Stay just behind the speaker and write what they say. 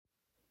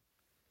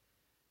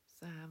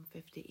Psalm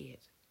 58.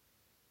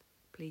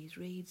 Please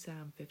read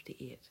Psalm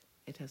 58.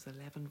 It has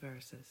 11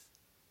 verses.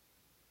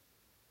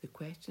 The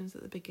questions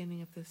at the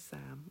beginning of this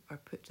psalm are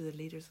put to the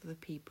leaders of the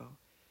people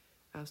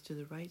as to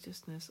the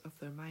righteousness of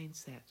their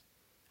mindset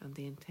and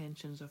the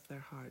intentions of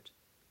their heart.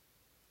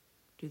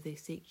 Do they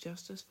seek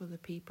justice for the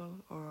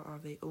people, or are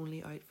they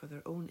only out for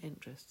their own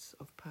interests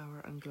of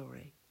power and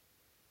glory?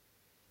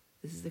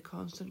 This is the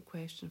constant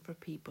question for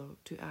people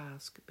to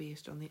ask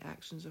based on the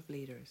actions of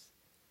leaders.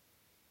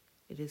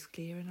 It is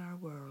clear in our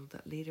world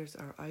that leaders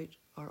are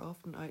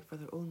often out for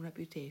their own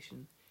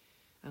reputation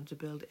and to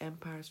build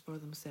empires for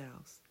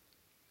themselves,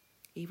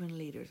 even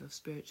leaders of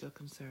spiritual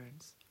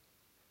concerns.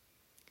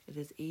 It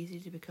is easy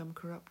to become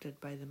corrupted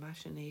by the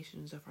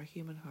machinations of our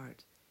human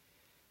heart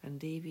and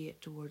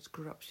deviate towards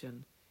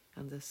corruption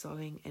and the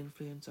sullying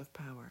influence of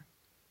power.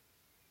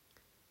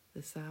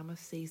 The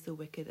psalmist sees the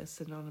wicked as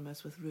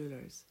synonymous with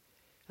rulers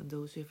and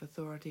those who have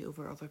authority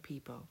over other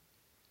people.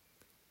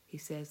 He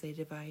says they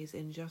devise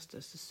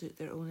injustice to suit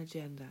their own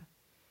agenda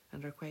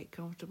and are quite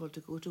comfortable to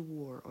go to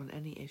war on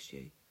any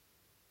issue.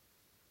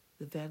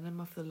 The venom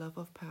of the love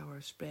of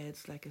power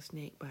spreads like a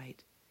snake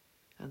bite,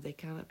 and they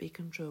cannot be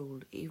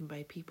controlled even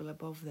by people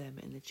above them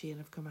in the chain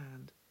of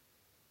command.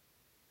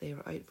 They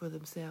are out for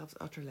themselves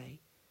utterly,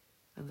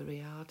 and the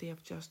reality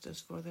of justice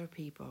for their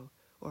people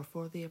or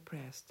for the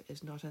oppressed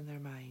is not in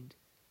their mind.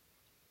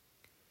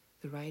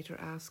 The writer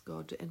asks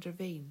God to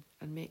intervene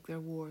and make their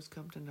wars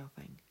come to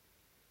nothing,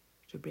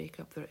 to break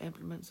up their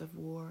implements of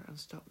war and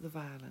stop the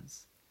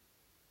violence.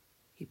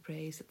 He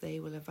prays that they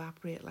will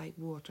evaporate like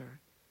water,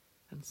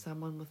 and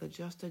someone with a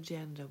just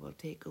agenda will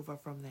take over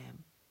from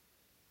them.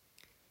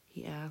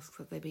 He asks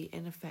that they be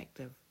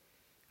ineffective,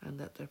 and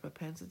that their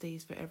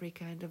propensities for every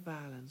kind of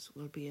violence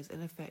will be as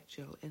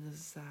ineffectual in the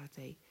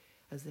society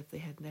as if they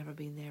had never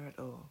been there at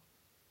all.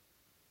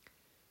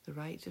 The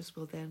righteous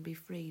will then be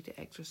free to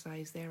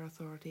exercise their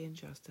authority and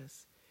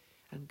justice,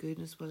 and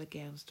goodness will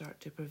again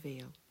start to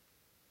prevail.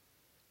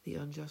 The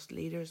unjust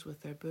leaders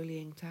with their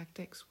bullying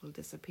tactics will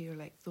disappear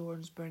like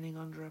thorns burning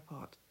under a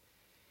pot,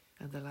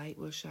 and the light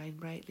will shine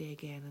brightly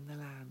again in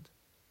the land.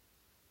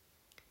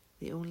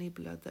 The only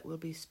blood that will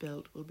be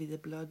spilt will be the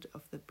blood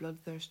of the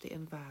bloodthirsty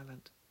and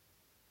violent.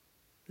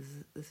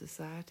 The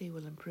society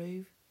will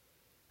improve,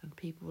 and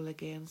people will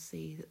again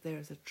see that there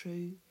is a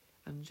true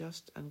and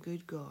just and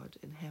good God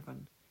in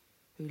heaven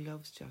who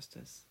loves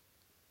justice.